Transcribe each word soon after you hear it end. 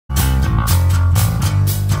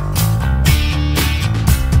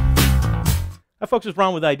Hi folks, it's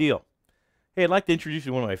Ron with Ideal. Hey, I'd like to introduce you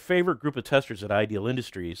to one of my favorite group of testers at Ideal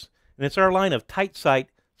Industries, and it's our line of TightSight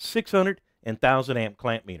 600 and 1000 amp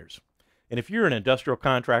clamp meters. And if you're an industrial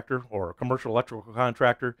contractor or a commercial electrical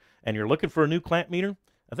contractor and you're looking for a new clamp meter,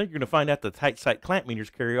 I think you're going to find out the TightSight clamp meters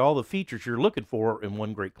carry all the features you're looking for in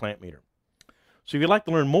one great clamp meter. So if you'd like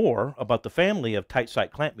to learn more about the family of TightSight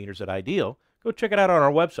clamp meters at Ideal, go check it out on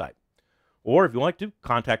our website. Or if you like to,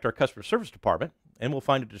 contact our customer service department, and we'll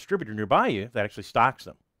find a distributor nearby you that actually stocks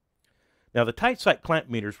them. Now, the TightSight clamp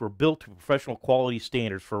meters were built to professional quality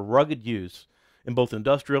standards for rugged use in both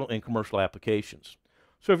industrial and commercial applications.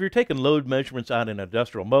 So if you're taking load measurements on an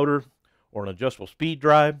industrial motor or an adjustable speed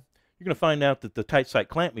drive, you're going to find out that the TightSight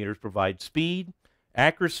clamp meters provide speed,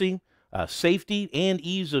 accuracy, safety, and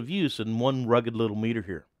ease of use in one rugged little meter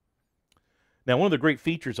here. Now, one of the great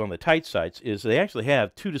features on the TightSights is they actually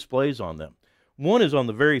have two displays on them. One is on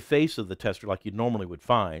the very face of the tester like you normally would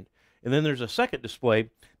find, and then there's a second display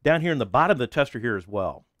down here in the bottom of the tester here as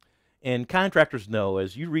well. And contractors know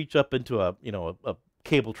as you reach up into a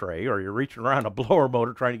cable tray, or you're reaching around a blower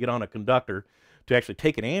motor trying to get on a conductor to actually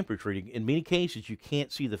take an amperage reading, in many cases you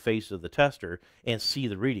can't see the face of the tester and see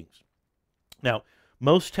the readings. Now,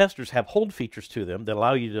 most testers have hold features to them that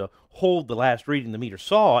allow you to hold the last reading the meter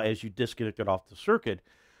saw as you disconnect it off the circuit.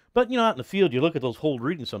 But, out in the field, you look at those hold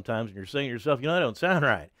readings sometimes and you're saying to yourself, that don't sound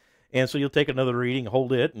right. And so you'll take another reading,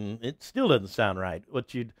 hold it, and it still doesn't sound right.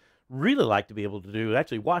 What you'd really like to be able to do is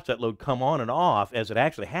actually watch that load come on and off as it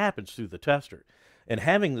actually happens through the tester. And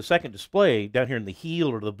having the second display down here in the heel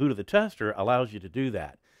or the boot of the tester allows you to do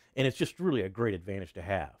that. And it's just really a great advantage to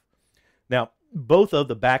have. Now, both of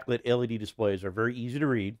the backlit LED displays are very easy to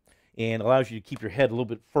read and allows you to keep your head a little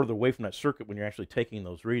bit further away from that circuit when you're actually taking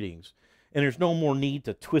those readings. And there's no more need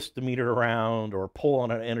to twist the meter around or pull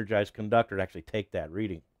on an energized conductor to actually take that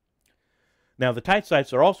reading. Now, the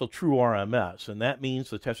TightSights are also true RMS, and that means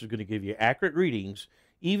the tester is going to give you accurate readings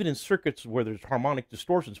even in circuits where there's harmonic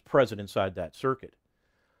distortions present inside that circuit.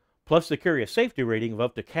 Plus, they carry a safety rating of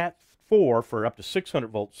up to Cat 4 for up to 600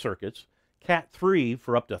 volt circuits, Cat 3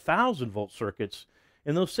 for up to 1000 volt circuits,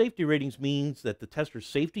 and those safety ratings means that the tester is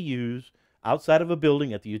safe to use outside of a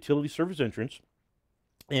building at the utility service entrance,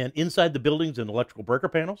 and inside the buildings and electrical breaker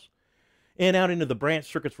panels, and out into the branch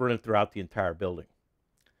circuits running throughout the entire building.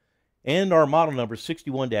 And our model numbers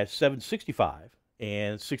 61-765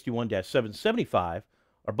 and 61-775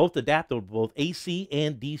 are both adaptable to both AC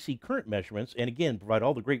and DC current measurements, and again, provide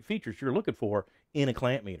all the great features you're looking for in a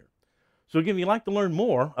clamp meter. So again, if you'd like to learn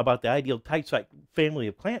more about the Ideal TightSight family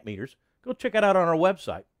of clamp meters, go check it out on our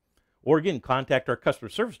website. Or again, contact our customer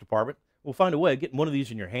service department. We'll find a way of getting one of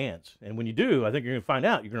these in your hands. And when you do, I think you're going to find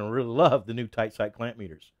out you're going to really love the new TightSight clamp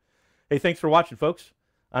meters. Hey, thanks for watching, folks.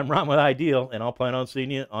 I'm Ron with Ideal, and I'll plan on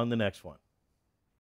seeing you on the next one.